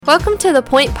Welcome to The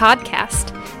Point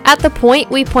Podcast. At The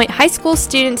Point, we point high school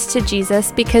students to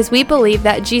Jesus because we believe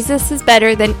that Jesus is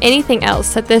better than anything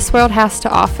else that this world has to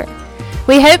offer.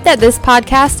 We hope that this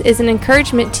podcast is an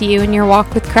encouragement to you in your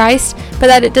walk with Christ, but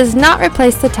that it does not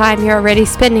replace the time you're already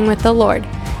spending with the Lord.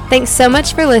 Thanks so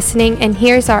much for listening, and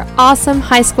here's our awesome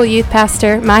high school youth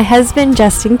pastor, my husband,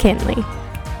 Justin Kinley.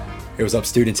 Hey, what's up,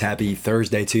 students? Happy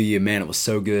Thursday to you. Man, it was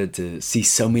so good to see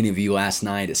so many of you last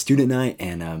night at student night,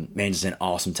 and man, just an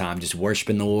awesome time just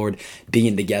worshiping the Lord,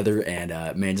 being together, and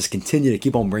man, just continue to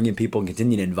keep on bringing people and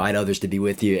continue to invite others to be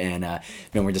with you, and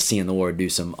man, we're just seeing the Lord do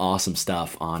some awesome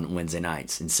stuff on Wednesday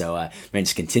nights, and so man,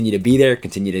 just continue to be there,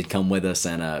 continue to come with us,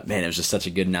 and man, it was just such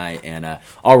a good night, and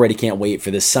already can't wait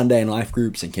for this Sunday in life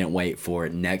groups, and can't wait for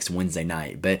next Wednesday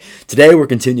night. But today we're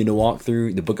continuing to walk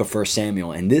through the book of 1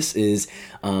 Samuel, and this is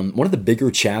one of the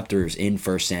bigger chapters in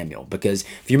 1 Samuel, because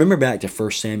if you remember back to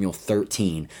 1 Samuel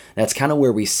 13, that's kind of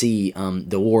where we see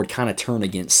the Lord kind of turn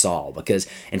against Saul, because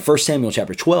in 1 Samuel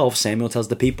chapter 12, Samuel tells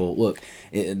the people, look,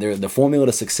 the formula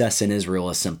to success in Israel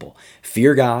is simple: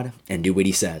 fear God and do what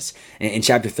he says. In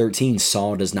chapter 13,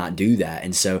 Saul does not do that,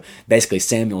 and so basically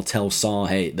Samuel tells Saul,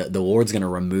 hey, the Lord's going to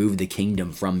remove the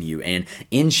kingdom from you, and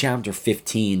in chapter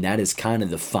 15, that is kind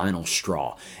of the final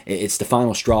straw. It's the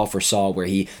final straw for Saul, where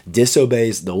he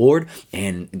disobeys the Lord,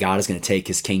 and God is going to take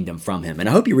his kingdom from him. And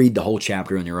I hope you read the whole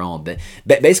chapter on your own, but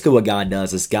basically what God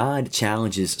does is God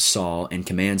challenges Saul and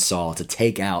commands Saul to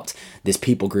take out this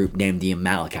people group named the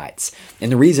Amalekites.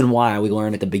 And the reason why we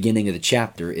learn at the beginning of the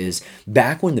chapter is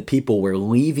back when the people were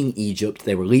leaving Egypt,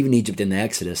 they were leaving Egypt in the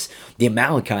Exodus, the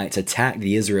Amalekites attacked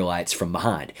the Israelites from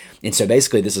behind. And so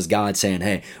basically this is God saying,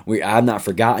 hey, I've not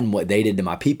forgotten what they did to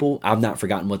my people. I've not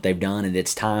forgotten what they've done, and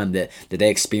it's time that they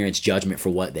experience judgment for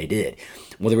what they did.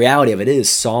 Well, the reality of it is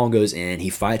Saul goes in,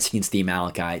 he fights against the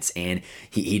Amalekites, and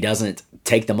he doesn't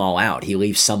take them all out. He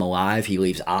leaves some alive, he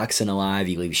leaves oxen alive,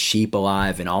 he leaves sheep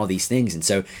alive, and all these things. And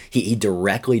so he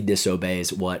directly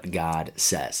disobeys what God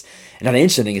says. And now the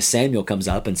interesting thing is Samuel comes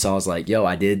up, and Saul's like, yo,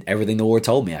 I did everything the Lord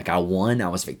told me. Like, I won, I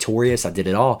was victorious, I did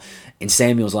it all. And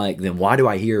Samuel's like, then why do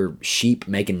I hear sheep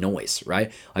making noise,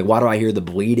 right? Like, why do I hear the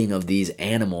bleating of these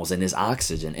animals and this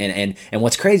oxygen? And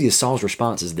what's crazy is Saul's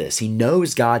response is this. He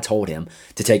knows God told him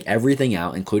to take everything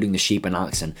out, including the sheep and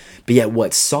oxen. But yet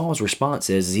what Saul's response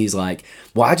is he's like,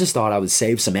 well, I just thought I would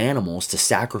save some animals to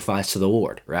sacrifice to the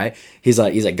Lord, right? He's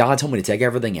like, God told me to take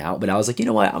everything out, but I was like, you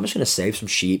know what? I'm just going to save some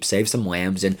sheep, save some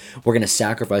lambs, and we're going to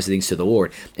sacrifice things to the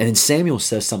Lord. And then Samuel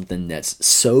says something that's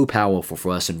so powerful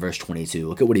for us in verse 22.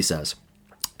 Look at what he says.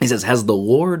 He says, Has the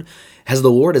Lord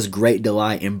as great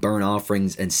delight in burnt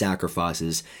offerings and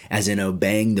sacrifices as in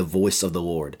obeying the voice of the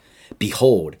Lord?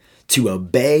 Behold, to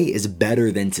obey is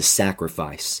better than to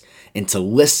sacrifice, and to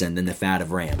listen than the fat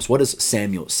of rams. What does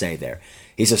Samuel say there?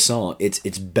 He says, Saul, it's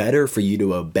better for you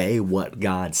to obey what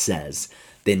God says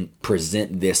than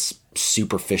present this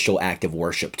superficial act of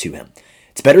worship to him.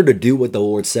 It's better to do what the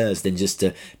Lord says than just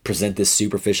to present this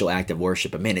superficial act of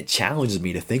worship. But man, it challenges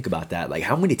me to think about that. Like,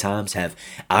 how many times have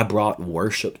I brought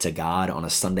worship to God on a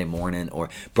Sunday morning, or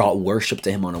brought worship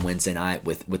to him on a Wednesday night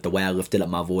with the way I lifted up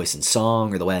my voice in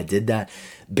song, or the way I did that?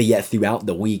 But yet throughout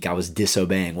the week, I was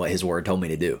disobeying what his word told me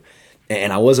to do.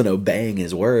 And I wasn't obeying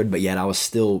his word, but yet I was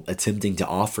still attempting to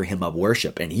offer him up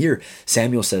worship. And here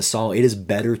Samuel says, Saul, it is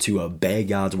better to obey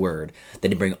God's word than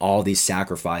to bring all these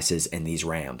sacrifices and these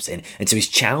rams. And so he's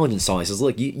challenging Saul. He says,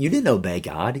 look, you didn't obey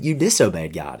God. You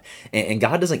disobeyed God. And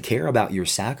God doesn't care about your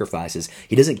sacrifices.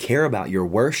 He doesn't care about your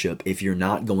worship if you're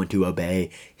not going to obey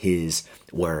his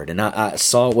word. And I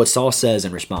saw what Saul says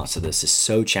in response to this is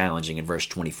so challenging in verse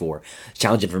 24. It's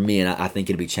challenging for me, and I think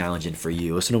it'll be challenging for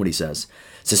you. Listen to what he says.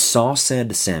 It says, Saul said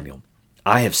to Samuel,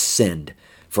 I have sinned,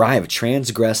 for I have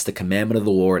transgressed the commandment of the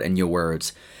Lord and your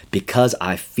words, because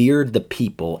I feared the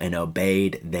people and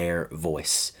obeyed their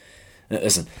voice.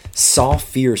 Listen, Saul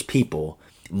fears people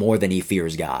more than he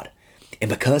fears God. And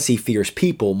because he fears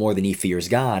people more than he fears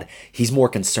God, he's more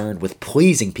concerned with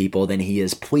pleasing people than he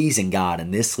is pleasing God.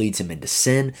 And this leads him into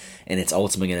sin, and it's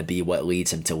ultimately going to be what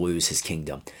leads him to lose his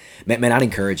kingdom. Man, I'd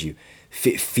encourage you,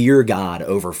 fear God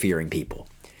over fearing people.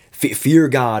 Fear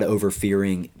God over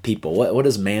fearing people. What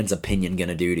is man's opinion going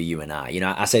to do to you and I? You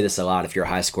know, I say this a lot if you're a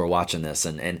high schooler watching this,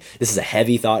 and this is a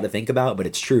heavy thought to think about, but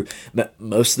it's true. But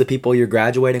most of the people you're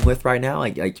graduating with right now,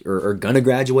 or going to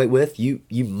graduate with, you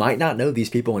might not know these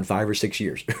people in 5 or 6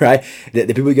 years, right? The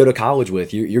people you go to college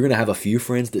with, you're going to have a few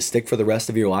friends that stick for the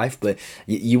rest of your life, but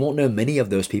you won't know many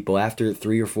of those people after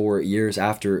 3 or 4 years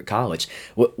after college.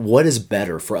 What is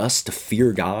better for us to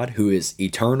fear God, who is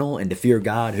eternal, and to fear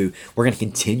God, who we're going to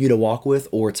continue to walk with,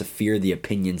 or to fear the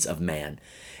opinions of man?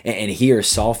 And here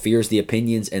Saul fears the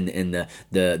opinions and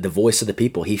the voice of the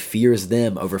people. He fears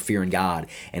them over fearing God,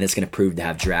 and it's going to prove to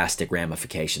have drastic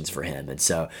ramifications for him. And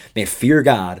so, man, fear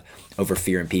God over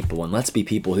fearing people, and let's be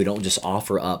people who don't just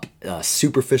offer up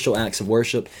superficial acts of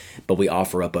worship, but we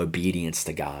offer up obedience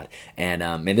to God.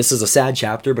 And this is a sad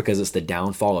chapter because it's the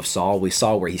downfall of Saul. We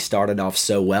saw where he started off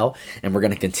so well, and we're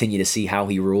going to continue to see how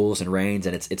he rules and reigns,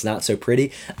 and it's not so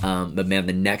pretty. But man,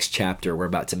 the next chapter we're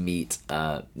about to meet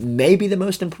maybe the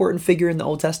most important figure in the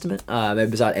Old Testament, maybe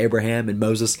beside Abraham and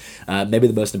Moses, maybe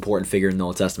the most important figure in the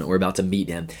Old Testament. We're about to meet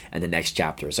him in the next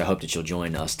chapter. So I hope that you'll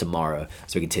join us tomorrow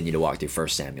as we continue to walk through 1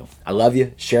 Samuel. I love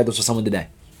you. Share this with someone today.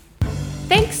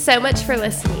 Thanks so much for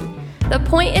listening. The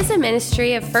Point is a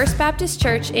ministry of First Baptist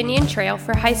Church Indian Trail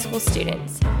for high school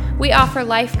students. We offer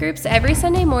life groups every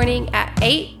Sunday morning at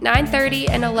 8, 9:30,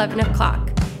 and 11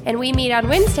 o'clock, and we meet on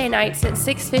Wednesday nights at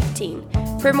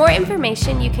 6:15. For more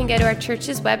information, you can go to our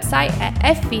church's website at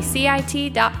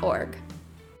fbcit.org.